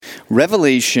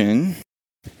Revelation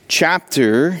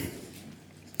chapter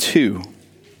 2.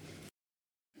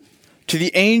 To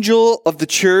the angel of the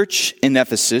church in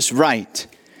Ephesus write,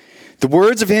 the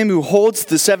words of him who holds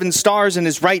the 7 stars in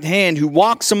his right hand, who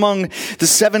walks among the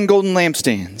 7 golden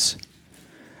lampstands.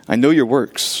 I know your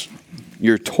works,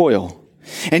 your toil,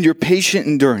 and your patient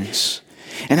endurance,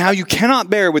 and how you cannot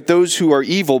bear with those who are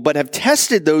evil, but have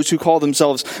tested those who call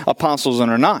themselves apostles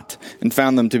and are not, and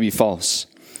found them to be false.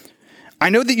 I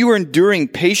know that you are enduring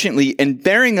patiently and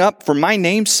bearing up for my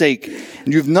name's sake,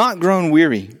 and you have not grown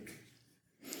weary.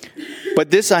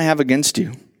 But this I have against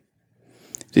you,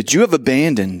 that you have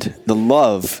abandoned the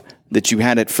love that you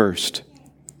had at first.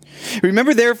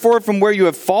 Remember therefore from where you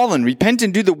have fallen, repent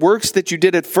and do the works that you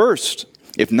did at first.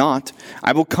 If not,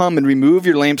 I will come and remove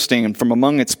your lampstand from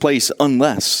among its place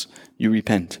unless you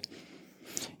repent.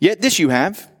 Yet this you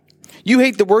have, you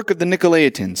hate the work of the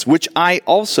Nicolaitans, which I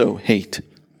also hate.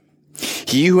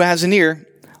 He who has an ear,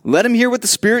 let him hear what the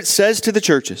Spirit says to the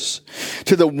churches.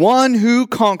 To the one who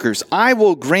conquers, I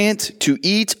will grant to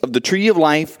eat of the tree of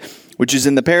life, which is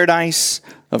in the paradise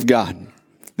of God.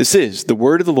 This is the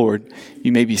word of the Lord.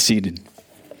 You may be seated.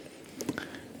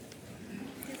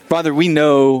 Father, we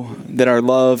know that our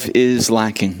love is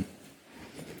lacking.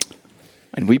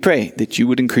 And we pray that you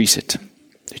would increase it,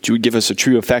 that you would give us a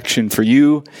true affection for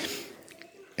you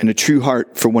and a true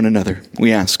heart for one another.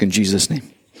 We ask in Jesus' name.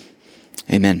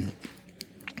 Amen.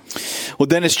 Well,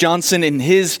 Dennis Johnson, in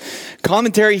his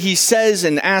commentary, he says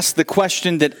and asks the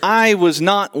question that I was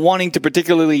not wanting to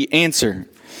particularly answer.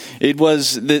 It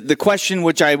was the question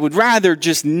which I would rather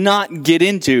just not get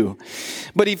into.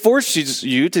 But he forces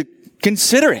you to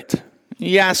consider it.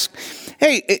 He asks,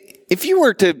 hey, if you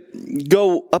were to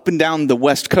go up and down the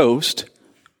West Coast,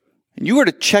 and you were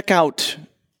to check out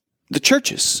the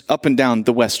churches up and down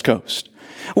the West Coast,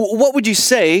 what would you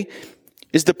say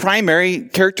is the primary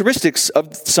characteristics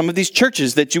of some of these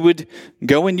churches that you would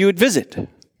go and you would visit?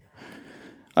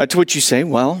 To which you say,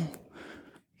 well,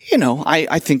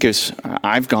 I think as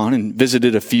I've gone and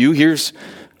visited a few,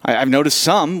 I've noticed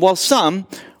some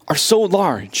are so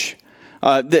large.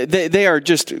 They are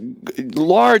just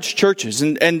large churches,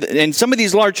 and some of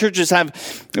these large churches have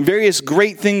various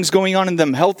great things going on in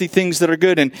them, healthy things that are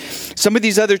good, and some of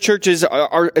these other churches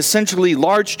are essentially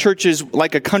large churches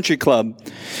like a country club,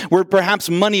 where perhaps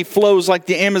money flows like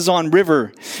the Amazon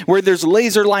River, where there's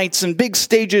laser lights and big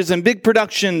stages and big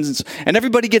productions, and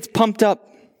everybody gets pumped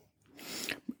up.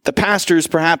 The pastors,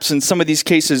 perhaps in some of these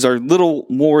cases, are little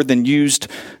more than used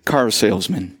car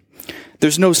salesmen.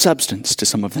 There's no substance to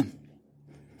some of them.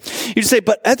 You'd say,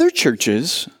 but other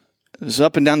churches,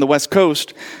 up and down the West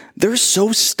Coast, they're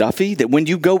so stuffy that when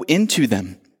you go into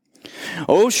them,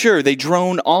 oh sure, they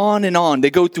drone on and on. They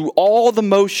go through all the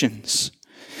motions.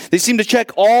 They seem to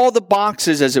check all the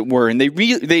boxes, as it were, and they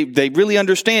really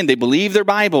understand. They believe their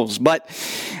Bibles, but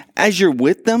as you're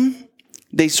with them,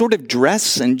 they sort of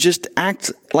dress and just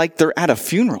act like they're at a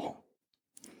funeral.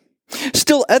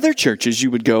 Still, other churches you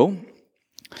would go,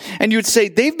 and you would say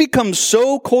they've become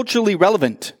so culturally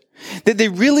relevant that they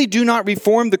really do not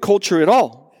reform the culture at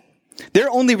all.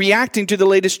 They're only reacting to the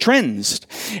latest trends.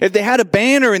 If they had a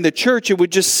banner in the church, it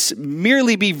would just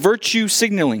merely be virtue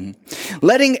signaling,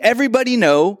 letting everybody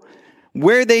know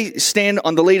where they stand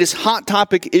on the latest hot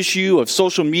topic issue of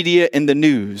social media and the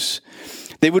news.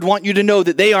 They would want you to know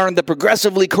that they are on the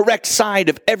progressively correct side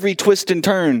of every twist and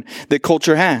turn that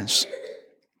culture has.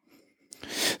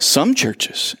 Some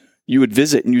churches you would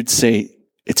visit and you'd say,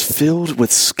 it's filled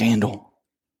with scandal.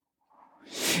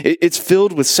 It's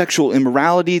filled with sexual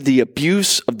immorality, the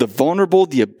abuse of the vulnerable,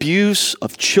 the abuse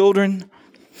of children.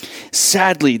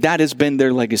 Sadly, that has been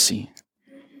their legacy.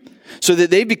 So that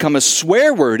they become a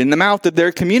swear word in the mouth of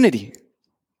their community.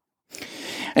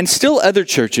 And still other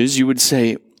churches, you would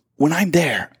say, when I'm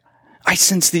there, I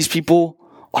sense these people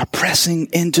are pressing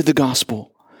into the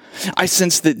gospel. I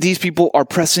sense that these people are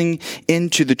pressing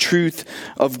into the truth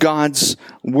of God's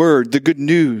word, the good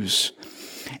news.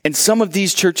 And some of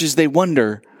these churches, they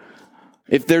wonder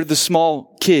if they're the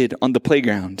small kid on the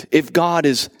playground, if God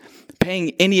is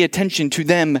paying any attention to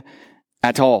them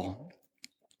at all.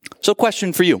 So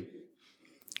question for you.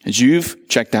 As you've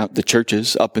checked out the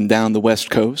churches up and down the West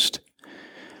Coast,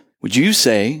 would you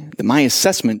say that my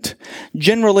assessment,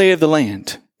 general lay of the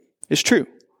land, is true?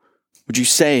 Would you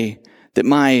say that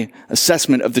my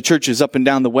assessment of the churches up and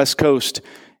down the West Coast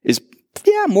is,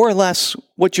 more or less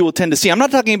what you will tend to see? I'm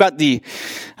not talking about the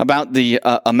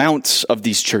amounts of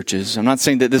these churches. I'm not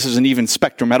saying that this is an even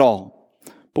spectrum at all.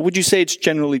 But would you say it's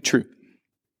generally true?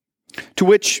 To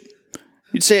which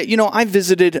You'd say, I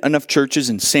visited enough churches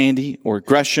in Sandy or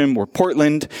Gresham or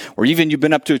Portland, or even you've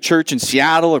been up to a church in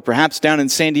Seattle or perhaps down in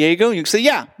San Diego. You can say,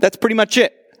 yeah, that's pretty much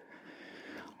it.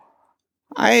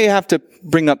 I have to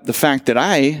bring up the fact that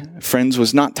I, friends,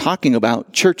 was not talking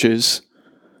about churches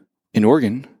in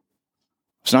Oregon. I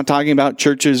was not talking about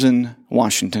churches in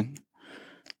Washington.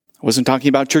 I wasn't talking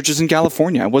about churches in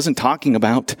California. I wasn't talking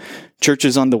about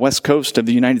churches on the West Coast of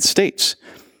the United States.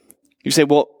 You say,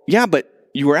 well, yeah, but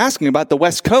you were asking about the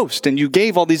West Coast, and you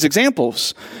gave all these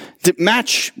examples to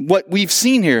match what we've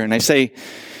seen here. And I say,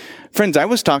 friends, I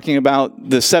was talking about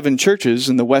the 7 churches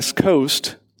in the West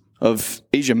Coast of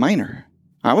Asia Minor.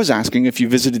 I was asking if you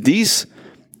visited these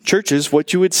churches,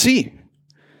 what you would see.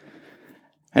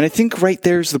 And I think right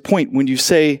there's the point when you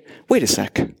say, wait a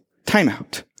sec, time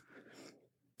out.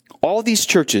 All these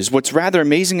churches, what's rather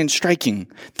amazing and striking,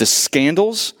 the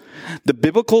scandals, the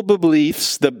biblical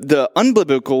beliefs, the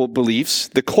unbiblical beliefs,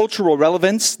 the cultural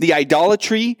relevance, the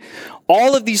idolatry,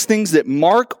 all of these things that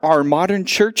mark our modern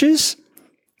churches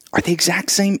are the exact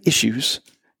same issues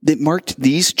that marked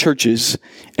these churches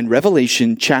in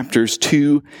Revelation chapters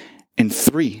 2 and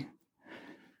 3.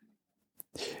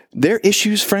 Their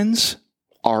issues, friends,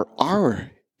 are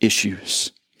our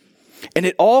issues. And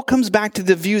it all comes back to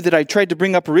the view that I tried to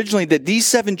bring up originally, that these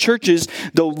 7 churches,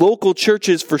 though local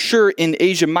churches for sure in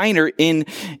Asia Minor in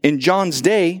John's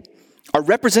day, are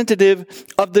representative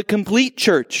of the complete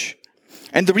church.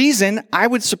 And the reason I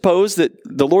would suppose that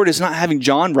the Lord is not having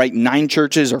John write 9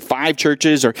 churches or 5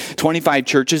 churches or 25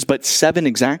 churches, but 7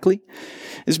 exactly,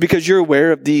 is because you're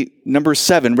aware of the number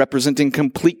 7 representing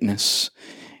completeness.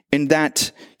 In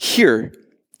that here,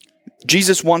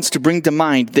 Jesus wants to bring to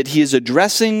mind that he is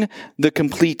addressing the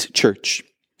complete church.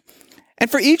 And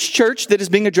for each church that is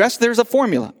being addressed, there's a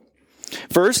formula.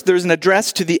 First, there's an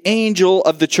address to the angel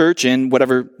of the church in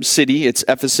whatever city, it's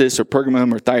Ephesus or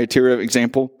Pergamum or Thyatira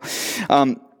example.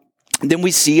 Then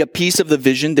we see a piece of the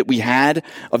vision that we had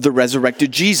of the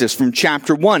resurrected Jesus from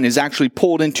chapter 1 is actually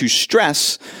pulled into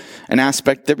stress, an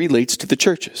aspect that relates to the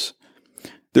churches.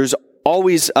 There's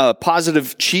always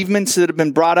positive achievements that have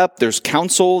been brought up. There's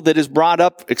counsel that is brought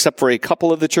up, except for a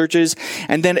couple of the churches.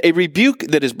 And then a rebuke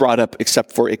that is brought up,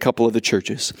 except for a couple of the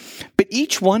churches. But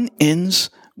each one ends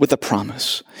with a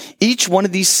promise. Each one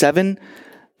of these 7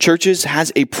 churches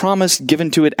has a promise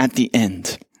given to it at the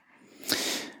end.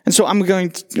 And so I'm going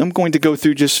to go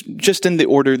through just in the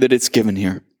order that it's given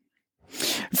here.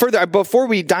 Further, before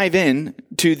we dive in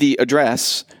to the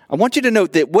address, I want you to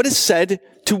note that what is said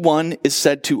to one is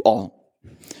said to all.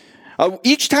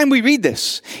 Each time we read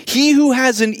this, he who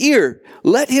has an ear,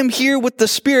 let him hear what the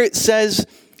Spirit says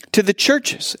to the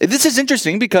churches. This is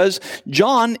interesting because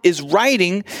John is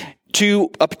writing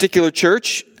to a particular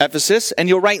church, Ephesus, and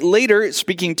he'll write later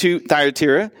speaking to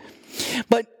Thyatira.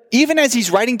 But even as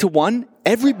he's writing to one,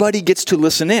 everybody gets to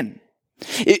listen in.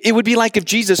 It would be like if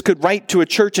Jesus could write to a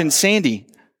church in Sandy,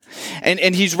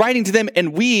 and he's writing to them,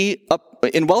 and we up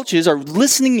in Welch's are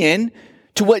listening in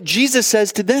to what Jesus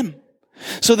says to them.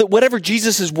 So that whatever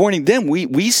Jesus is warning them,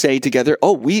 we say together,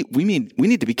 oh, we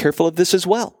need to be careful of this as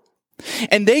well.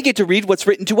 And they get to read what's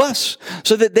written to us,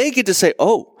 so that they get to say,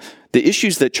 oh, the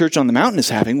issues that Church on the Mountain is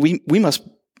having, we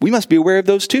must be aware of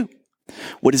those too.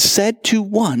 What is said to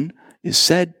one is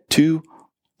said to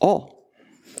all.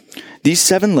 These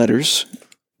 7 letters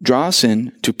draw us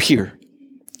in to peer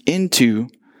into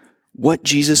what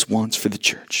Jesus wants for the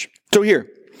church. So here,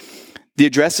 the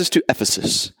address is to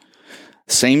Ephesus,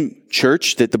 same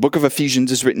church that the book of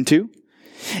Ephesians is written to.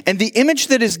 And the image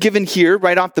that is given here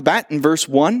right off the bat in verse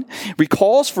 1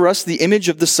 recalls for us the image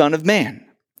of the Son of Man.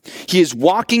 He is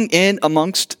walking in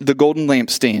amongst the golden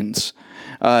lampstands.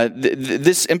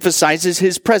 This emphasizes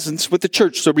his presence with the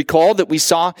church. So recall that we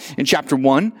saw in chapter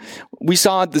 1, we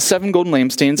saw the 7 golden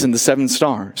lampstands and the 7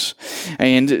 stars.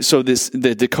 And so the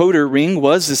decoder ring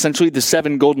was essentially the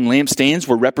 7 golden lampstands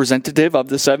were representative of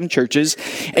the 7 churches.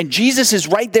 And Jesus is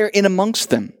right there in amongst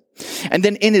them. And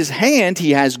then in his hand,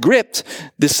 he has gripped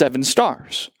the 7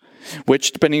 stars,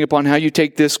 which, depending upon how you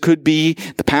take this, could be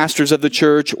the pastors of the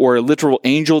church or a literal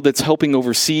angel that's helping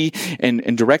oversee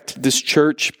and direct this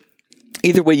church.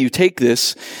 Either way you take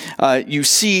this, you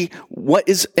see what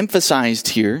is emphasized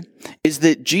here is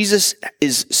that Jesus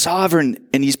is sovereign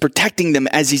and he's protecting them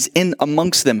as he's in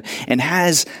amongst them and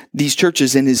has these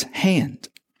churches in his hand.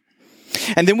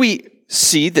 And then we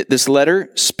see that this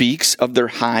letter speaks of their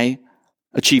high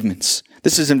achievements.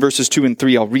 This is in verses 2 and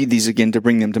 3. I'll read these again to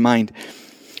bring them to mind.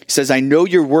 It says, I know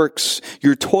your works,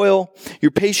 your toil,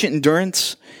 your patient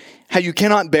endurance, how you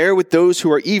cannot bear with those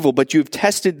who are evil, but you have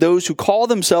tested those who call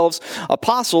themselves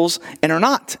apostles and are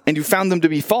not, and you found them to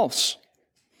be false.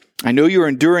 I know you are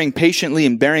enduring patiently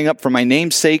and bearing up for my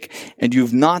name's sake, and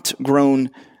you've not grown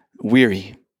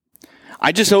weary.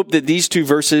 I just hope that these two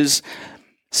verses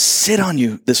sit on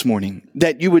you this morning,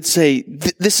 that you would say,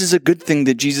 this is a good thing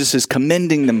that Jesus is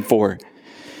commending them for.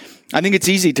 I think it's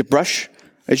easy to brush.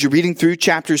 As you're reading through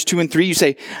chapters 2 and 3, you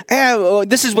say,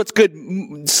 this is what's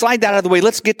good. Slide that out of the way.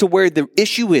 Let's get to where the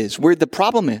issue is, where the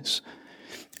problem is.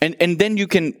 And then you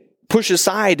can push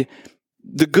aside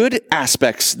the good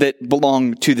aspects that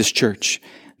belong to this church.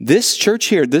 This church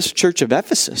here, this church of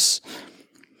Ephesus,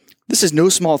 this is no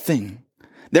small thing.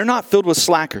 They're not filled with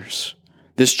slackers.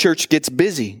 This church gets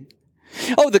busy.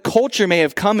 The culture may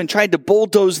have come and tried to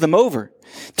bulldoze them over,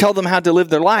 tell them how to live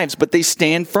their lives, but they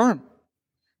stand firm.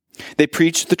 They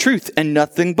preach the truth and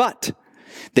nothing but.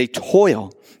 They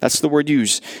toil. That's the word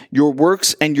used. Your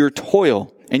works and your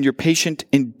toil and your patient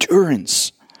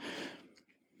endurance.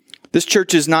 This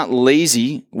church is not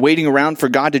lazy, waiting around for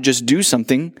God to just do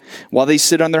something while they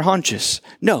sit on their haunches.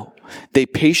 No, they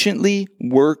patiently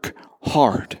work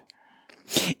hard.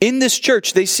 In this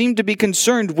church, they seem to be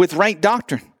concerned with right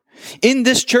doctrine. In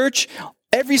this church,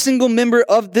 every single member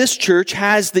of this church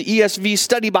has the ESV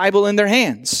study Bible in their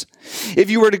hands. If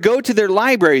you were to go to their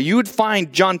library, you would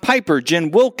find John Piper,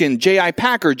 Jen Wilkin, J.I.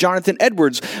 Packer, Jonathan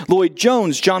Edwards, Lloyd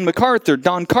Jones, John MacArthur,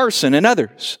 Don Carson, and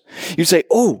others. You say,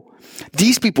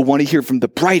 these people want to hear from the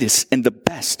brightest and the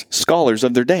best scholars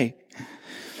of their day.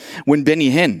 When Benny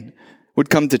Hinn would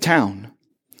come to town,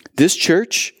 this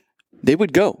church, they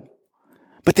would go.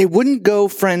 But they wouldn't go,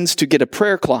 friends, to get a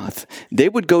prayer cloth. They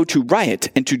would go to riot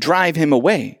and to drive him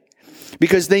away.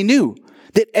 Because they knew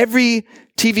that every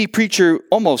TV preacher,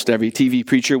 almost every TV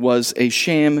preacher, was a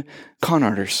sham con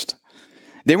artist.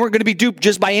 They weren't going to be duped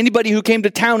just by anybody who came to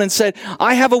town and said,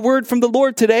 I have a word from the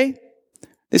Lord today.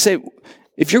 They say,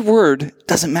 if your word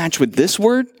doesn't match with this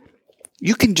word,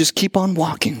 you can just keep on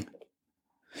walking.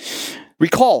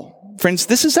 Recall, friends,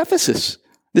 this is Ephesus.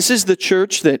 This is the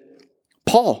church that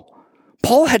Paul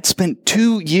had spent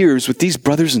 2 years with these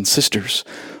brothers and sisters,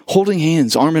 holding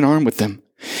hands, arm in arm with them,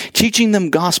 teaching them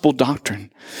gospel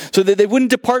doctrine, so that they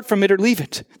wouldn't depart from it or leave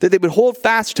it, that they would hold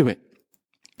fast to it.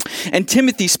 And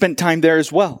Timothy spent time there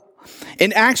as well.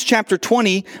 In Acts chapter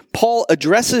 20, Paul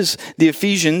addresses the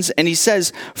Ephesians and he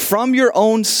says, from your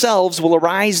own selves will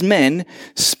arise men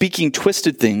speaking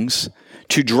twisted things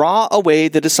to draw away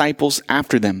the disciples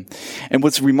after them. And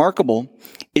what's remarkable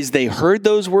is they heard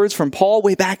those words from Paul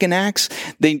way back in Acts.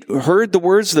 They heard the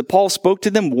words that Paul spoke to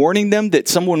them, warning them that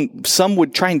some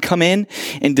would try and come in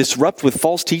and disrupt with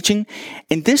false teaching.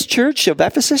 And this church of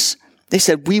Ephesus, they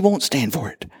said, we won't stand for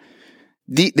it.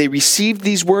 They received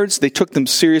these words. They took them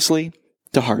seriously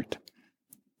to heart.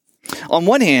 On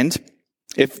one hand,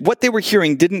 if what they were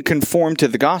hearing didn't conform to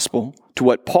the gospel, to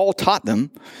what Paul taught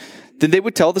them, then they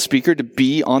would tell the speaker to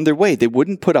be on their way. They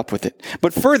wouldn't put up with it.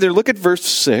 But further, look at verse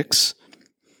 6.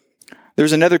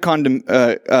 There's another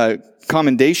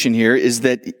commendation here, is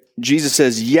that Jesus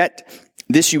says, yet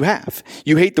this you have.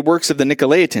 You hate the works of the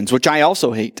Nicolaitans, which I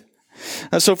also hate.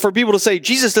 So for people to say,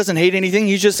 Jesus doesn't hate anything,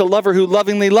 he's just a lover who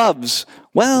lovingly loves.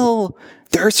 Well,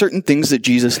 there are certain things that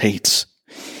Jesus hates.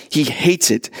 He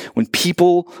hates it when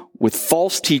people with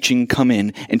false teaching come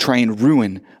in and try and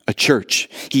ruin a church.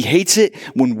 He hates it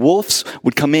when wolves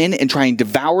would come in and try and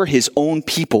devour his own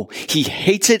people. He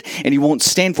hates it and he won't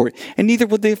stand for it. And neither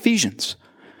would the Ephesians.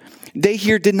 They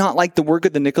here did not like the work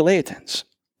of the Nicolaitans.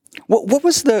 What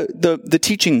was the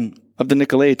teaching of the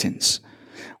Nicolaitans?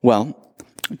 Well,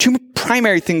 two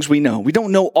primary things we know. We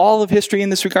don't know all of history in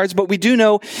this regards, but we do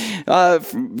know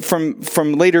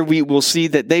from later we will see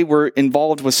that they were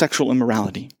involved with sexual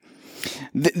immorality.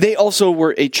 They also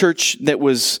were a church that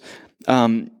was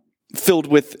filled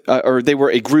with, or they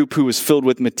were a group who was filled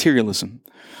with materialism.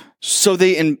 So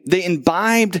they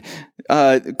imbibed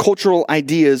cultural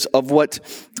ideas of what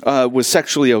was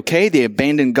sexually okay. They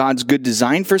abandoned God's good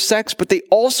design for sex, but they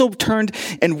also turned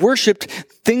and worshipped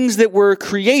things that were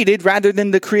created rather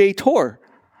than the creator.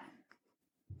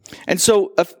 And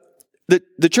so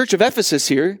the church of Ephesus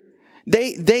here,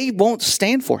 they won't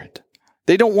stand for it.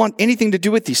 They don't want anything to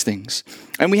do with these things.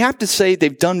 And we have to say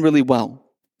they've done really well.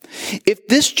 If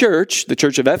this church, the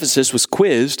church of Ephesus, was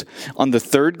quizzed on the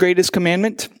third greatest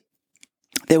commandment,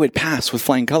 they would pass with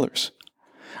flying colors.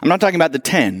 I'm not talking about the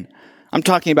 10. I'm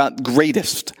talking about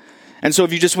greatest. And so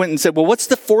if you just went and said, well, what's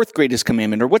the fourth greatest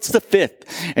commandment? Or what's the fifth?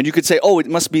 And you could say, oh, it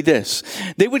must be this.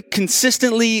 They would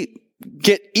consistently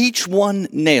get each one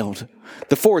nailed.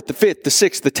 The fourth, the fifth, the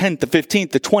 6th, the 10th, the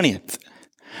 15th, the 20th.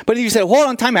 But if you say, hold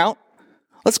on, time out.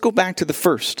 Let's go back to the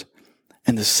first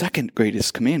and the second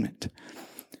greatest commandment.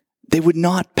 They would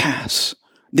not pass.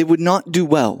 They would not do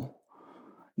well.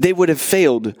 They would have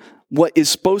failed what is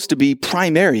supposed to be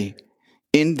primary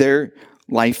in their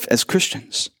life as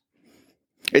Christians.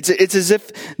 It's as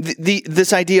if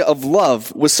this idea of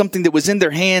love was something that was in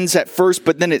their hands at first,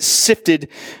 but then it sifted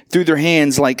through their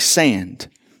hands like sand.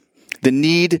 The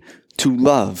need to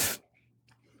love.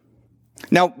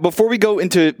 Now, before we go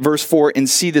into verse 4 and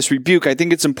see this rebuke, I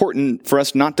think it's important for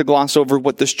us not to gloss over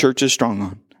what this church is strong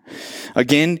on.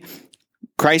 Again,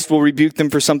 Christ will rebuke them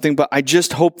for something, but I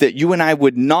just hope that you and I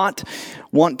would not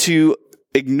want to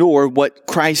ignore what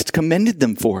Christ commended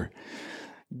them for.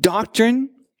 Doctrine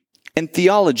and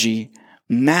theology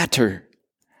matter.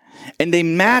 And they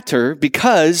matter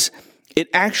because it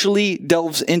actually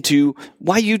delves into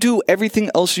why you do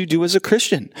everything else you do as a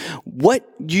Christian. What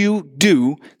you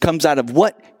do comes out of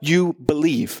what you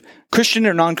believe. Christian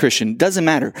or non-Christian, doesn't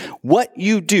matter. What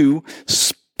you do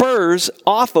spurs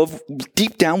off of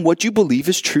deep down what you believe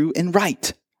is true and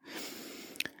right.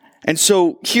 And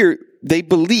so here, they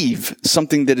believe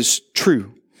something that is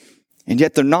true. And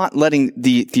yet they're not letting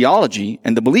the theology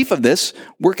and the belief of this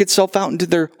work itself out into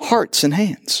their hearts and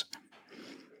hands.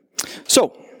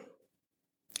 So,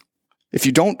 if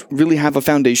you don't really have a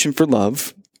foundation for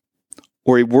love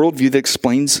or a worldview that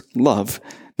explains love,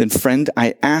 then friend,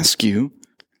 I ask you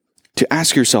to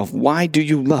ask yourself, why do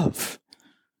you love?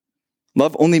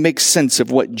 Love only makes sense of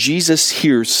what Jesus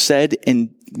here said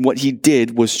and what he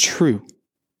did was true.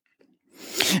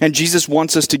 And Jesus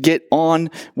wants us to get on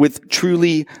with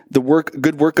truly the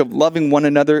good work of loving one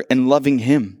another and loving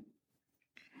him.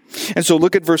 And so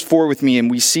look at verse 4 with me and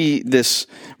we see this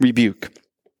rebuke.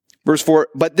 Verse 4,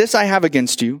 but this I have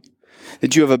against you,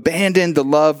 that you have abandoned the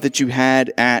love that you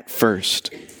had at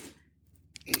first.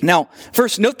 Now,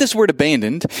 first, note this word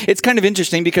abandoned. It's kind of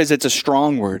interesting because it's a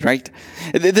strong word, right?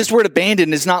 This word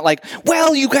abandoned is not like,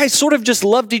 well, you guys sort of just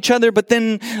loved each other, but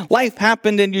then life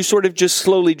happened and you sort of just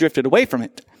slowly drifted away from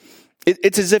it.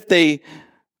 It's as if they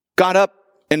got up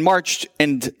and marched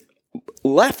and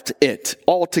left it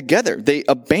altogether. They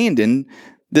abandoned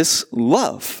this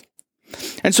love.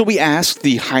 And so we ask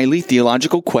the highly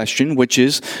theological question, which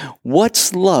is,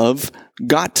 what's love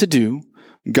got to do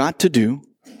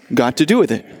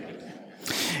with it?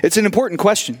 It's an important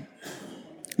question.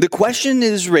 The question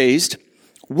is raised,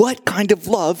 what kind of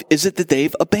love is it that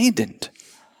they've abandoned?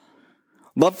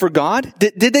 Love for God?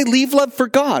 Did they leave love for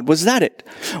God? Was that it?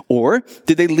 Or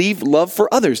did they leave love for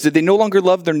others? Did they no longer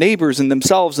love their neighbors and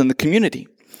themselves and the community?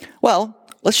 Well,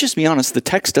 let's just be honest. The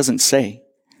text doesn't say.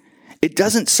 It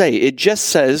doesn't say. It just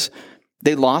says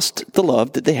they lost the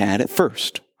love that they had at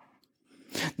first.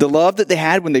 The love that they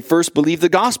had when they first believed the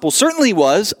gospel certainly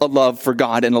was a love for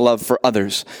God and a love for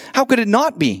others. How could it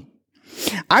not be?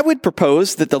 I would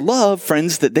propose that the love,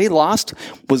 friends, that they lost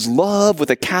was love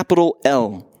with a capital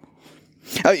L.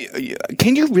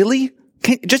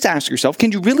 Just ask yourself,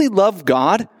 can you really love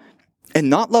God and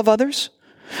not love others?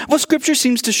 Well, Scripture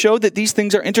seems to show that these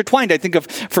things are intertwined. I think of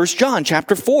 1 John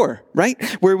chapter 4, right?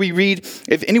 Where we read,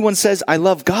 if anyone says, I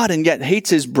love God and yet hates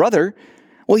his brother,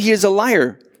 well, he is a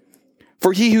liar.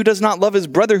 For he who does not love his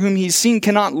brother whom he's seen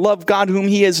cannot love God whom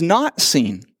he has not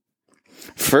seen.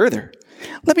 Further,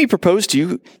 let me propose to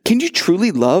you, can you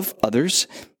truly love others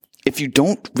if you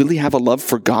don't really have a love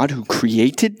for God who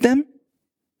created them?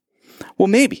 Well,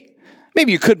 maybe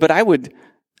you could, but I would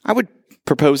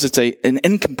propose it's an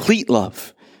incomplete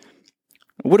love.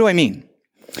 What do I mean?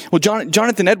 Well,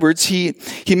 Jonathan Edwards, he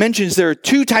mentions there are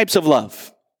two types of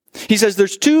love. He says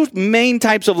there's two main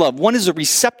types of love. One is a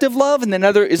receptive love and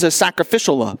another is a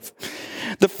sacrificial love.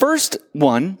 The first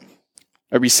one,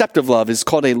 a receptive love, is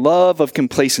called a love of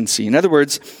complacency. In other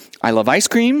words, I love ice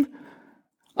cream.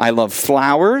 I love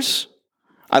flowers.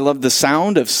 I love the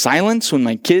sound of silence when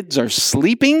my kids are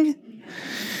sleeping.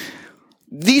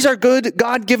 These are good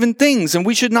God-given things and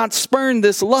we should not spurn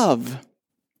this love.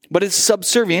 But it's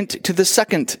subservient to the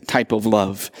second type of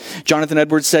love. Jonathan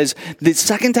Edwards says the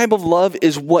second type of love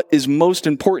is what is most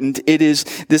important. It is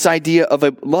this idea of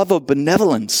a love of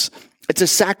benevolence. It's a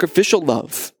sacrificial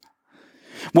love.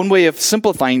 One way of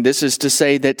simplifying this is to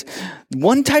say that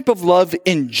one type of love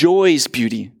enjoys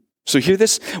beauty. So hear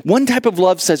this. One type of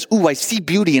love says, ooh, I see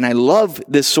beauty and I love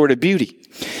this sort of beauty.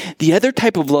 The other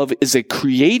type of love is a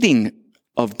creating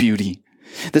of beauty.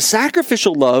 The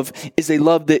sacrificial love is a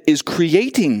love that is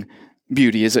creating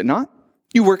beauty, is it not?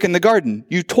 You work in the garden,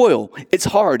 you toil, it's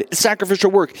hard, it's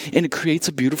sacrificial work, and it creates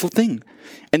a beautiful thing.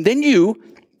 And then you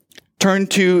turn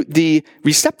to the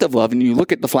receptive love and you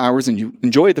look at the flowers and you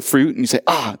enjoy the fruit and you say,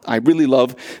 I really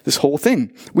love this whole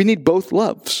thing. We need both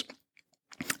loves.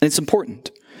 And it's important.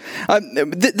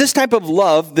 This type of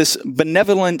love, this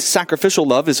benevolent sacrificial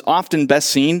love, is often best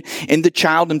seen in the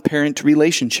child and parent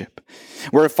relationship.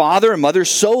 where a father or mother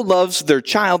so loves their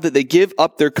child that they give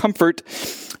up their comfort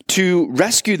to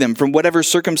rescue them from whatever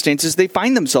circumstances they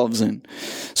find themselves in.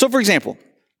 So, for example,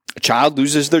 a child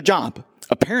loses their job.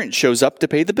 A parent shows up to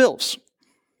pay the bills.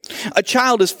 A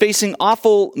child is facing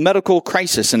awful medical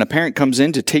crisis, and a parent comes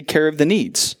in to take care of the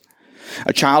needs.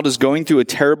 A child is going through a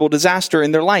terrible disaster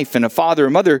in their life, and a father or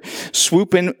mother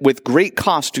swoop in with great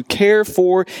cost to care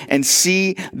for and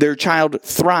see their child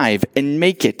thrive and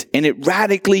make it, and it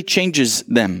radically changes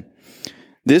them.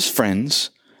 This,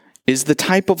 friends, is the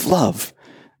type of love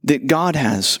that God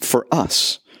has for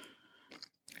us,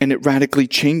 and it radically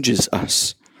changes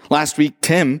us. Last week,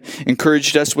 Tim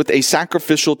encouraged us with a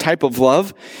sacrificial type of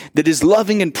love that is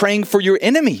loving and praying for your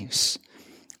enemies.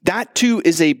 That too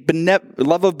is a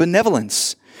love of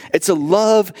benevolence. It's a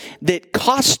love that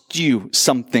costs you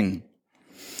something.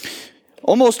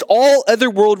 Almost all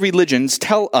other world religions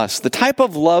tell us the type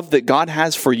of love that God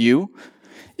has for you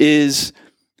is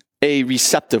a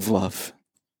receptive love,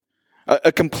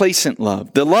 a complacent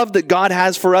love. The love that God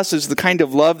has for us is the kind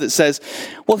of love that says,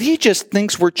 well, he just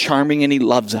thinks we're charming and he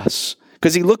loves us.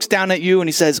 Because he looks down at you and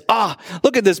he says,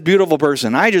 look at this beautiful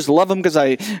person. I just love them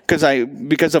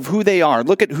because of who they are.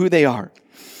 Look at who they are.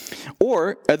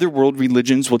 Or other world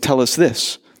religions will tell us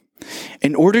this.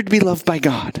 In order to be loved by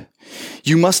God,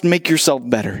 you must make yourself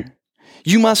better.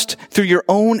 You must, through your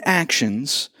own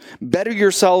actions, better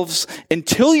yourselves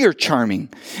until you're charming.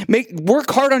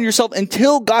 Work hard on yourself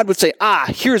until God would say,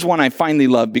 here's one I finally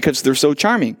love because they're so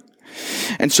charming.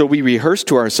 And so we rehearse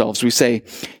to ourselves. We say,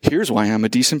 here's why I'm a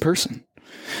decent person.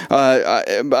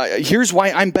 Here's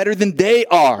why I'm better than they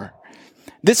are.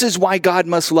 This is why God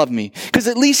must love me. Because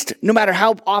at least no matter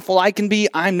how awful I can be,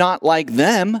 I'm not like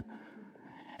them.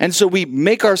 And so we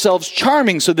make ourselves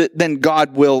charming so that then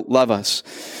God will love us.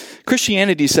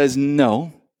 Christianity says,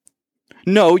 no,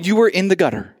 you were in the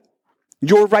gutter.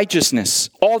 Your righteousness,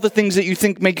 all the things that you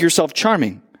think make yourself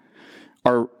charming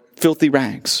are filthy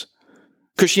rags.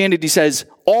 Christianity says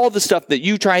all the stuff that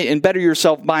you try and better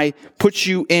yourself by puts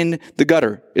you in the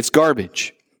gutter. It's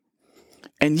garbage.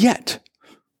 And yet,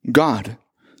 God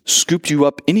scooped you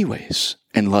up anyways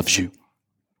and loves you.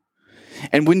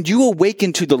 And when you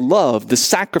awaken to the love, the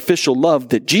sacrificial love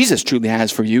that Jesus truly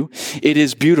has for you, it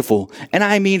is beautiful. And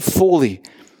I mean fully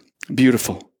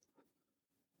beautiful.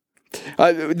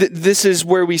 This is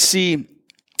where we see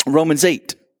Romans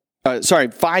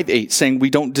 5:8 saying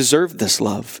we don't deserve this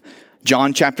love.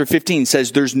 John chapter 15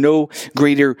 says there's no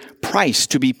greater price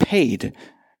to be paid,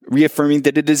 reaffirming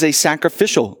that it is a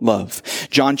sacrificial love.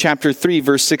 John chapter 3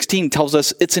 verse 16 tells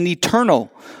us it's an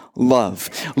eternal love.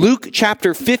 Luke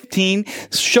chapter 15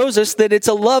 shows us that it's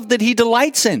a love that he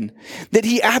delights in, that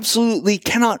he absolutely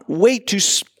cannot wait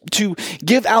to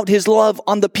give out his love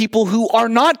on the people who are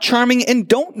not charming and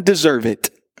don't deserve it.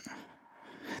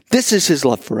 This is his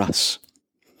love for us.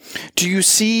 Do you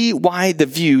see why the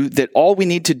view that all we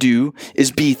need to do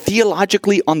is be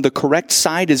theologically on the correct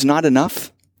side is not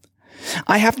enough?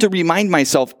 I have to remind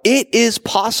myself it is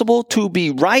possible to be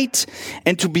right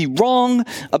and to be wrong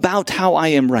about how I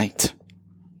am right.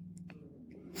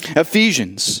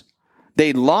 Ephesians,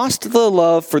 they lost the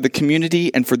love for the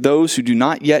community and for those who do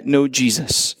not yet know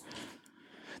Jesus.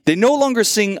 They no longer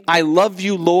sing, I love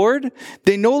you, Lord.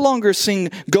 They no longer sing,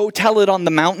 go tell it on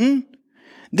the mountain.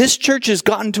 This church has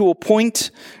gotten to a point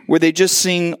where they just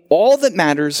sing, all that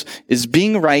matters is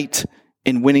being right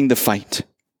and winning the fight.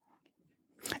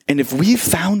 And if we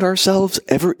found ourselves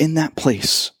ever in that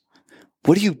place,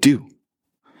 what do?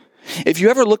 If you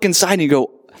ever look inside and you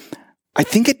go, I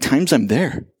think at times I'm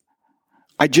there.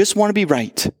 I just want to be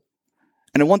right.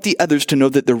 And I want the others to know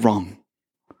that they're wrong.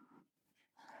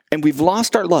 And we've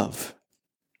lost our love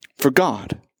for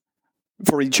God,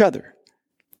 for each other.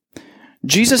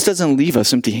 Jesus doesn't leave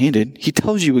us empty-handed. He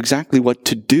tells you exactly what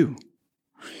to do.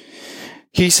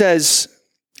 He says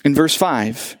in verse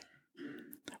 5,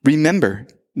 remember,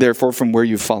 therefore, from where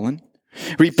you've fallen.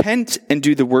 Repent and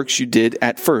do the works you did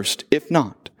at first. If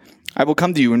not, I will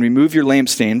come to you and remove your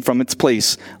lampstand from its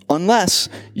place unless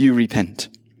you repent.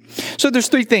 So there's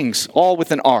three things, all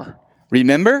with an R.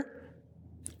 Remember,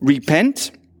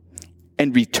 repent,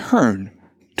 and return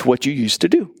to what you used to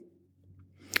do.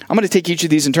 I'm going to take each of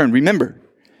these in turn. Remember,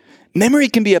 memory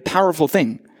can be a powerful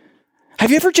thing. Have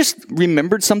you ever just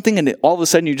remembered something and all of a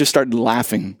sudden you just started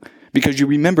laughing because you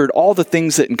remembered all the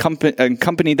things that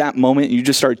accompanied that moment and you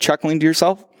just started chuckling to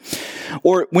yourself?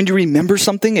 Or when you remember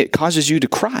something, it causes you to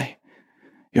cry.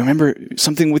 You remember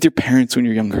something with your parents when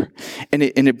you're younger, and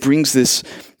it brings this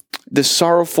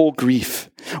sorrowful grief.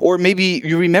 Or maybe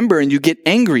you remember and you get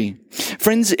angry.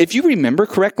 Friends, if you remember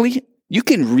correctly, you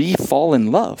can re-fall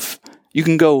in love. You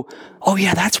can go, oh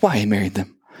yeah, that's why I married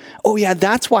them. Oh yeah,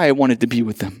 that's why I wanted to be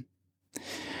with them.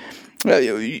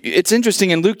 It's interesting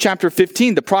in Luke chapter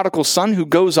 15, the prodigal son who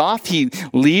goes off, he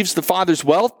leaves the father's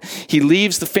wealth, he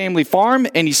leaves the family farm,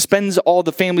 and he spends all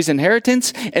the family's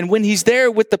inheritance. And when he's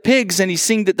there with the pigs and he's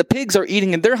seeing that the pigs are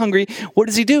eating and they're hungry, what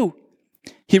does he do?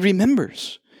 He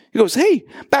remembers. He goes, hey,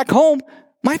 back home,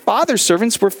 my father's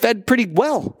servants were fed pretty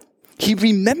well. He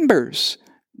remembers.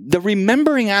 The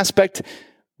remembering aspect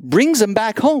brings him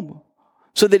back home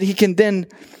so that he can then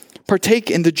partake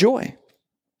in the joy.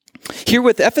 Here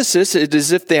with Ephesus, it is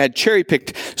as if they had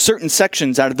cherry-picked certain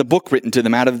sections out of the book written to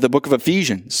them, out of the book of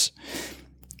Ephesians.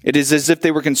 It is as if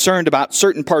they were concerned about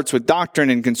certain parts with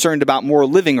doctrine and concerned about moral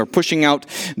living or pushing out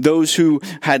those who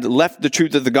had left the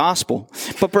truth of the gospel.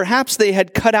 But perhaps they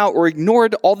had cut out or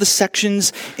ignored all the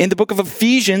sections in the book of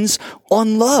Ephesians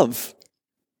on love.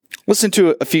 Listen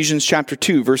to Ephesians chapter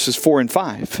 2, verses 4 and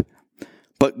 5.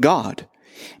 But God,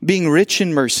 being rich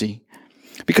in mercy,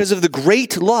 because of the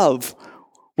great love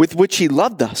with which he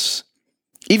loved us,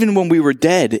 even when we were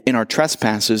dead in our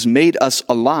trespasses, made us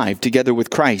alive together with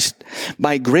Christ.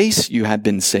 By grace you have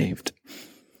been saved.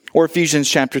 Or Ephesians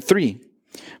chapter 3.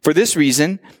 For this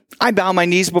reason, I bow my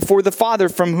knees before the Father,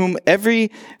 from whom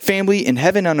every family in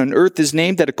heaven and on earth is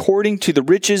named, that according to the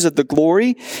riches of the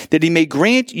glory, that he may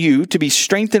grant you to be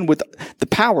strengthened with the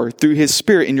power through his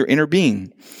Spirit in your inner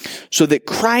being, so that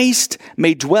Christ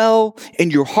may dwell in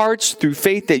your hearts through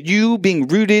faith, that you, being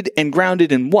rooted and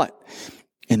grounded in what?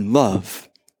 In love.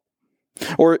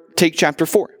 Or take chapter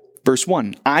 4, verse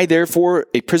 1. I, therefore,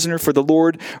 a prisoner for the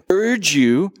Lord, urge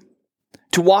you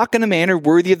to walk in a manner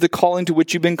worthy of the calling to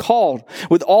which you've been called,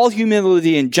 with all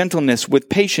humility and gentleness, with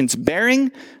patience,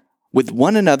 bearing with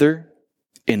one another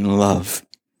in love.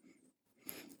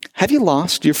 Have you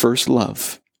lost your first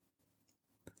love?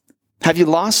 Have you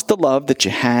lost the love that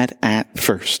you had at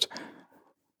first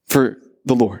for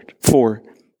the Lord, for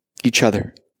each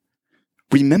other?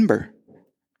 Remember,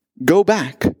 go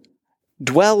back,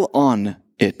 dwell on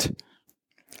it,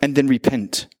 and then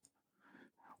repent.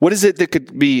 What is it that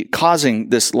could be causing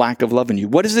this lack of love in you?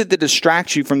 What is it that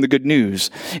distracts you from the good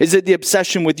news? Is it the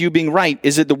obsession with you being right?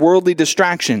 Is it the worldly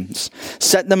distractions?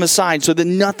 Set them aside so that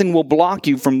nothing will block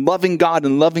you from loving God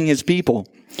and loving his people.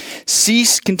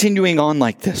 Cease continuing on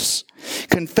like this.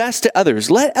 Confess to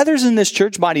others. Let others in this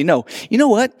church body know, you know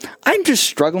what? I'm just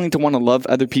struggling to want to love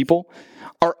other people.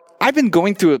 Or I've been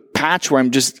going through a patch where I'm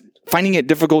just finding it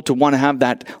difficult to want to have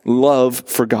that love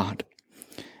for God.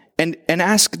 And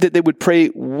ask that they would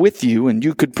pray with you and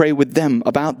you could pray with them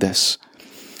about this.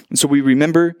 And so we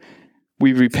remember,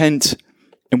 we repent,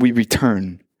 and we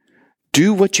return.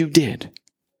 Do what you did.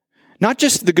 Not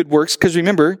just the good works, because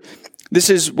remember, this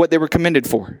is what they were commended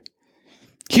for.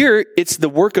 Here, it's the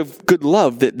work of good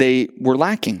love that they were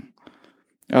lacking,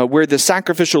 where the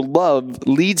sacrificial love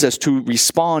leads us to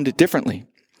respond differently.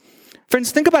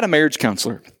 Friends, think about a marriage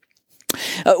counselor.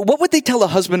 What would they tell a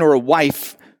husband or a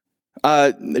wife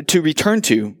to return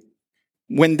to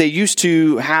when they used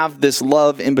to have this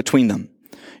love in between them?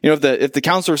 You know, if the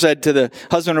counselor said to the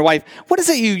husband or wife, what is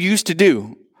it you used to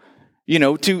do, you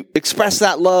know, to express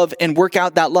that love and work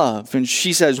out that love? And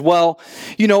she says, well,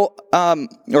 you know,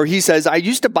 or he says, I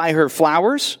used to buy her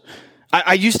flowers.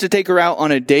 I used to take her out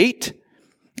on a date.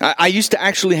 I used to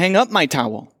actually hang up my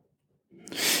towel.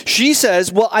 She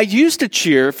says, well, I used to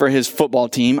cheer for his football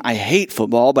team. I hate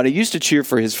football, but I used to cheer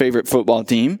for his favorite football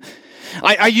team.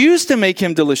 I used to make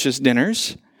him delicious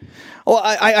dinners. Well,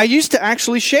 I used to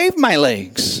actually shave my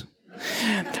legs.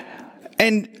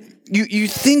 And you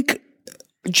think,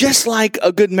 just like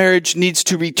a good marriage needs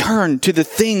to return to the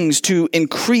things to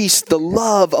increase the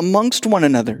love amongst one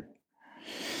another.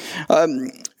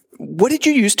 What did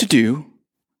you used to do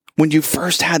when you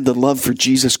first had the love for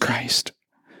Jesus Christ?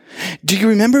 Do you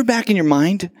remember back in your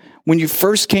mind when you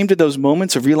first came to those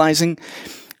moments of realizing,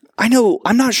 I know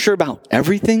I'm not sure about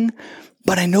everything,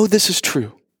 but I know this is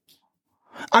true.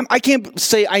 I can't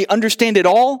say I understand it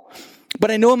all,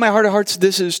 but I know in my heart of hearts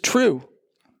this is true.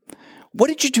 What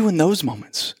did you do in those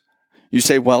moments? You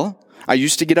say, well, I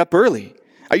used to get up early.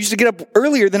 I used to get up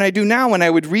earlier than I do now, and I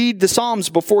would read the Psalms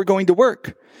before going to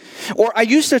work. Or I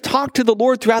used to talk to the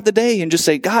Lord throughout the day and just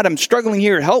say, God, I'm struggling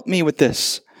here. Help me with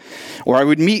this. Or I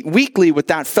would meet weekly with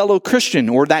that fellow Christian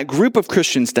or that group of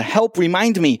Christians to help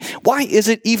remind me, why is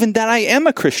it even that I am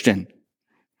a Christian?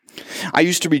 I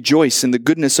used to rejoice in the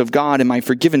goodness of God in my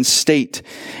forgiven state.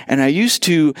 And I used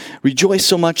to rejoice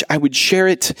so much I would share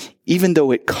it even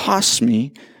though it costs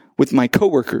me with my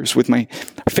coworkers, with my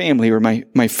family or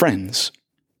my friends.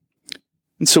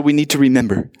 And so we need to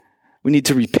remember, we need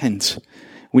to repent,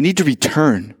 we need to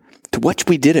return to what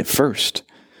we did at first.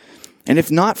 And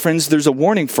if not, friends, there's a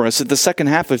warning for us at the second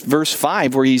half of verse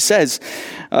 5 where he says,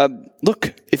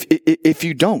 look, if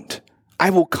you don't, I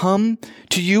will come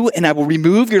to you and I will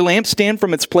remove your lampstand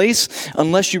from its place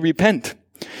unless you repent.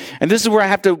 And this is where I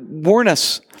have to warn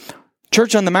us,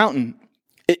 Church on the Mountain,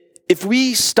 if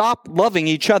we stop loving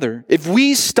each other, if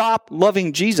we stop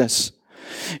loving Jesus,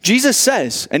 Jesus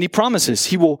says, and he promises,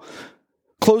 he will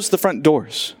close the front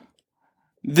doors.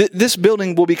 This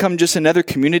building will become just another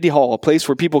community hall, a place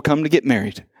where people come to get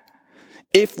married.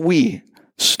 If we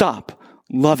stop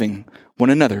loving one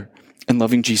another and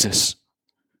loving Jesus.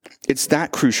 It's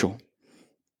that crucial.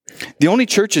 The only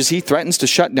churches he threatens to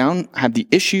shut down have the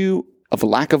issue of a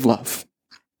lack of love.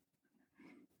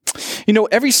 You know,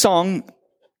 every song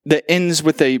that ends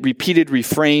with a repeated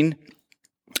refrain,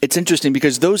 it's interesting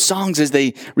because those songs, as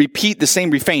they repeat the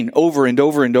same refrain over and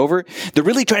over and over, they're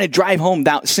really trying to drive home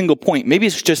that single point. Maybe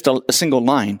it's just a single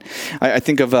line. I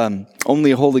think of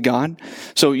Only a Holy God.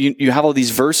 So you have all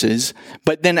these verses,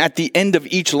 but then at the end of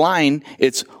each line,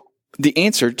 it's the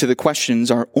answer to the questions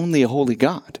are only a holy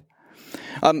God.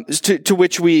 To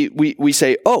which we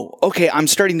say, oh, okay, I'm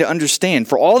starting to understand.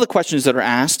 For all the questions that are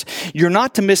asked, you're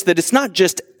not to miss that it's not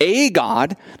just a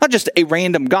God, not just a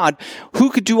random God.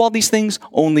 Who could do all these things?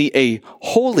 Only a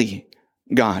holy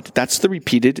God. That's the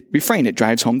repeated refrain. It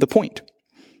drives home the point.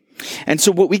 And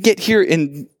so what we get here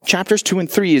in chapters 2 and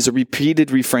 3 is a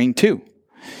repeated refrain too.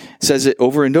 It says it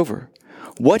over and over.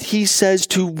 What he says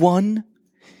to one,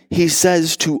 he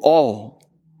says to all.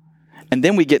 And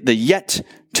then we get the yet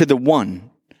to the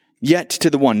one. Yet to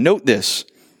the one. Note this.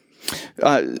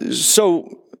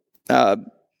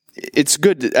 It's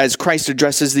good that as Christ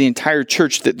addresses the entire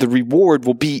church that the reward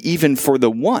will be even for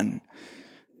the one.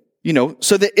 You know,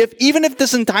 so that even if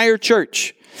this entire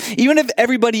church, even if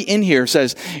everybody in here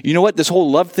says, you know what, this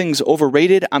whole love thing's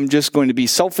overrated, I'm just going to be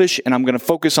selfish and I'm going to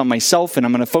focus on myself and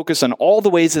I'm going to focus on all the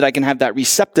ways that I can have that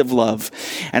receptive love.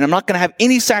 And I'm not going to have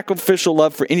any sacrificial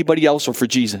love for anybody else or for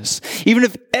Jesus. Even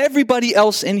if everybody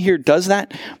else in here does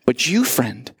that, but you,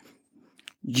 friend,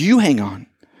 you hang on.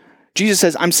 Jesus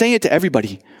says, I'm saying it to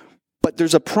everybody, but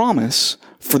there's a promise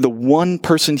for the one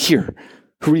person here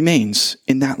who remains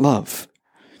in that love.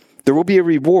 There will be a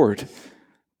reward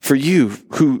for you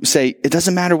who say, it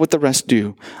doesn't matter what the rest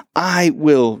do. I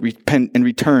will repent and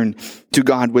return to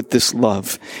God with this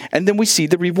love. And then we see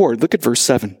the reward. Look at verse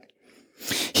 7.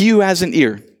 He who has an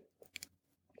ear,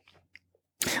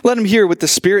 let him hear what the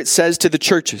Spirit says to the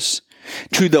churches.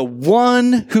 To the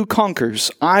one who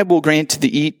conquers, I will grant to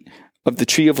eat of the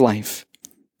tree of life,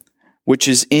 which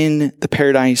is in the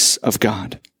paradise of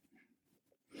God.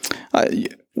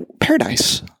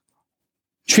 Paradise.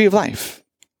 Tree of life.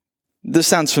 This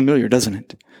sounds familiar, doesn't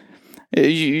it?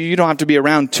 You don't have to be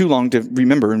around too long to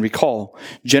remember and recall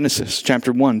Genesis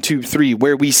chapter 1, 2, 3,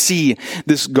 where we see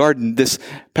this garden, this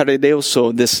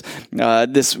paradeiso,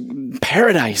 this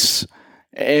paradise,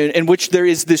 in which there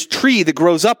is this tree that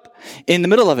grows up in the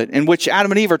middle of it, in which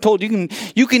Adam and Eve are told,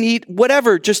 you can eat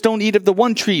whatever, just don't eat of the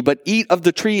one tree, but eat of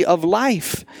the tree of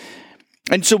life.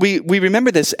 And so we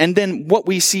remember this, and then what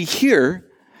we see here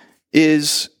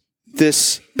is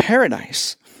this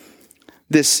paradise,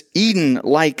 this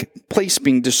Eden-like place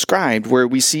being described where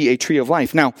we see a tree of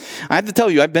life. Now, I have to tell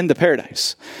you, I've been to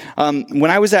paradise. When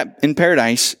I was in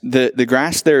paradise, the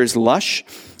grass there is lush.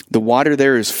 The water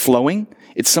there is flowing.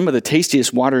 It's some of the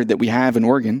tastiest water that we have in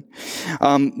Oregon.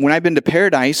 When I've been to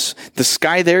paradise, the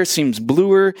sky there seems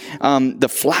bluer. The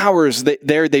flowers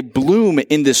there, they bloom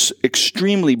in this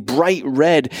extremely bright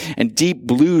red and deep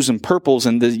blues and purples,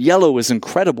 and the yellow is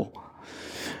incredible.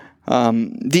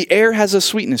 The air has a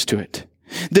sweetness to it.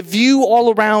 The view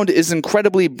all around is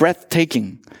incredibly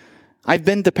breathtaking. I've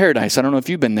been to paradise. I don't know if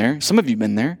you've been there. Some of you have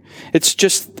been there. It's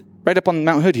just right up on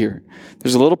Mount Hood here.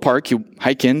 There's a little park. You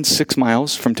hike in 6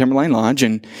 miles from Timberline Lodge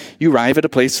and you arrive at a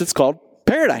place that's called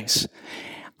paradise.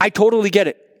 I totally get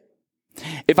it.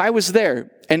 If I was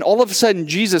there and all of a sudden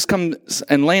Jesus comes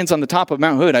and lands on the top of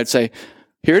Mount Hood, I'd say,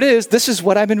 here it is. This is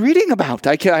what I've been reading about.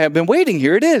 I have been waiting.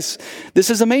 Here it is. This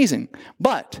is amazing.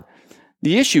 But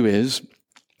the issue is,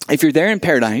 if you're there in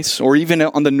paradise, or even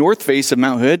on the north face of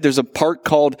Mount Hood, there's a park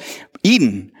called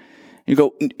Eden.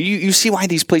 You see why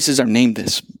these places are named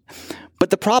this.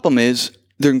 But the problem is,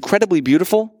 they're incredibly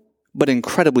beautiful, but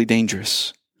incredibly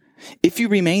dangerous. If you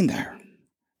remain there,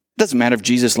 it doesn't matter if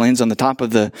Jesus lands on the top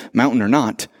of the mountain or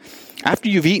not. After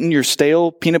you've eaten your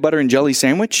stale peanut butter and jelly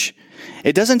sandwich,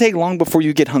 it doesn't take long before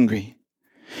you get hungry.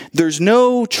 There's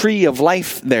no tree of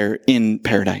life there in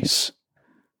paradise.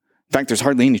 In fact, there's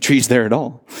hardly any trees there at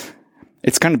all.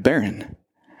 It's kind of barren.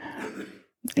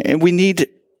 And we need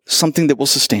something that will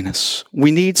sustain us. We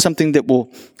need something that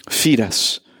will feed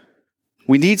us.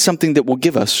 We need something that will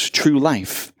give us true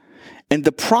life. And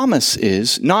the promise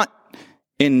is not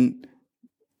in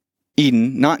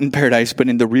Eden, not in paradise, but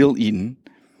in the real Eden.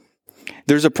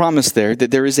 There's a promise there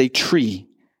that there is a tree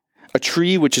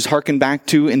which is hearkened back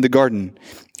to in the garden.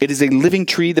 It is a living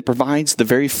tree that provides the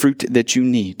very fruit that you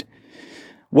need.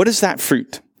 What is that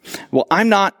fruit? Well,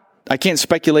 I can't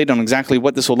speculate on exactly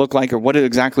what this will look like or what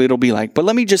exactly it'll be like, but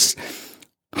let me just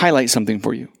highlight something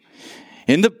for you.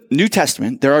 In the New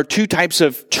Testament, there are two types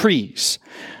of trees.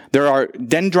 There are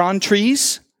dendron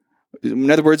trees. In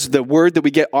other words, the word that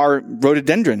we get our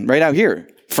rhododendron right out here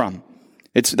from.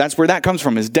 That's where that comes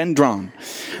from, is dendron.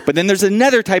 But then there's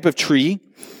another type of tree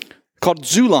called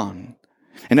zulon.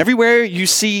 And everywhere you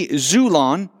see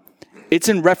zulon, it's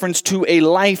in reference to a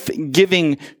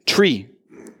life-giving tree.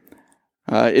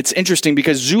 It's interesting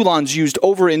because zulon's used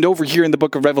over and over here in the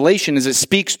book of Revelation as it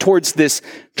speaks towards this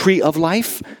tree of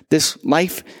life, this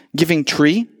life-giving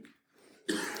tree.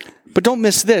 But don't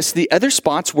miss this, the other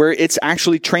spots where it's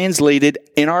actually translated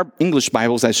in our English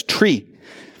Bibles as tree.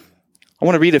 I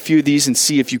want to read a few of these and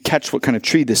see if you catch what kind of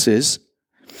tree this is.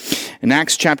 In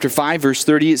Acts chapter 5, verse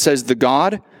 30, it says, "The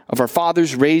God of our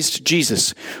fathers raised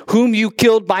Jesus, whom you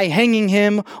killed by hanging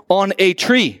him on a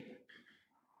tree."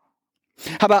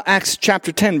 How about Acts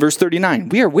chapter 10, verse 39?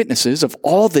 "We are witnesses of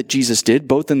all that Jesus did,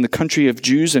 both in the country of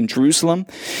Jews and Jerusalem.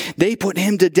 They put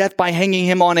him to death by hanging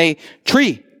him on a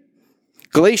tree."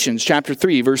 Galatians chapter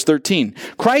 3, verse 13.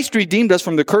 "Christ redeemed us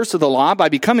from the curse of the law by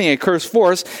becoming a curse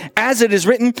for us. As it is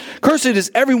written, cursed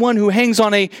is everyone who hangs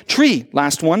on a tree."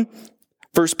 Last one.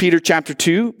 1 Peter chapter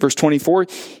 2, verse 24.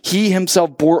 "He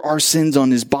himself bore our sins on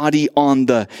his body on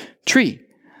the tree,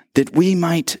 that we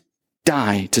might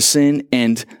die to sin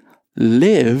and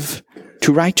live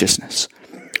to righteousness."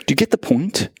 Do you get the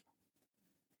point?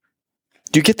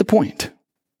 Do you get the point?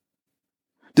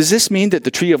 Does this mean that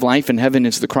the tree of life in heaven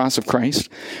is the cross of Christ?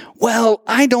 Well,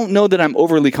 I don't know that I'm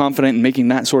overly confident in making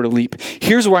that sort of leap.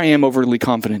 Here's where I am overly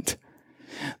confident.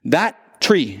 That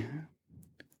tree,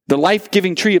 the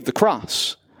life-giving tree of the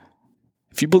cross,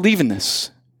 if you believe in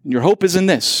this, your hope is in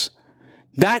this,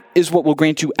 that is what will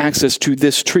grant you access to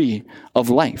this tree of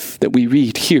life that we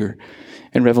read here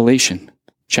in Revelation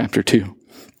chapter 2.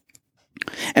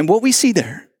 And what we see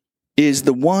there is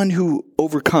the one who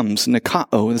overcomes,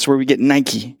 Nikao, that's where we get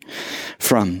Nike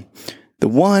from. The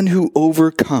one who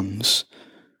overcomes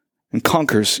and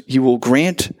conquers, he will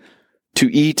grant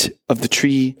to eat of the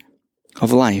tree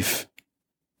of life,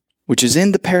 which is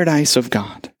in the paradise of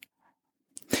God.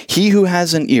 He who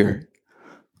has an ear,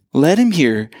 let him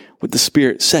hear what the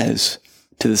Spirit says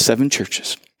to the 7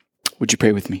 churches. Would you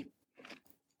pray with me?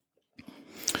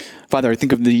 Father, I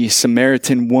think of the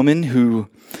Samaritan woman who,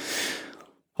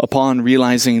 upon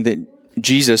realizing that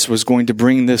Jesus was going to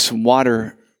bring this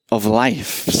water of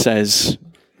life, says,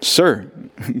 "Sir,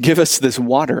 give us this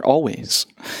water always."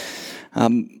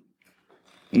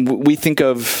 We think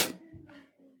of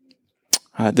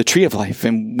the tree of life,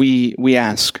 and we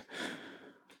ask,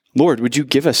 "Lord, would you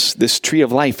give us this tree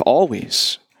of life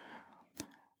always?"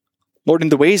 Lord, in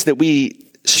the ways that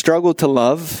we struggle to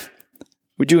love,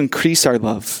 would you increase our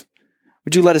love?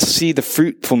 Would you let us see the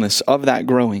fruitfulness of that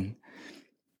growing?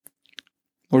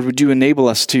 Lord, would you enable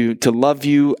us to love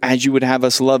you as you would have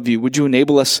us love you? Would you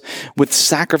enable us with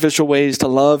sacrificial ways to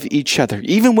love each other,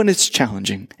 even when it's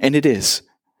challenging, and it is?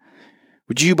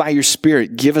 Would you, by your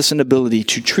Spirit, give us an ability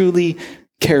to truly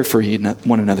care for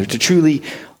one another, to truly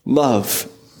love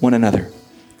one another?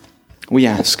 We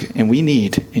ask, and we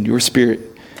need in your Spirit,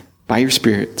 by your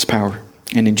Spirit's power,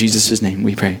 and in Jesus' name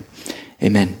we pray.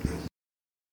 Amen.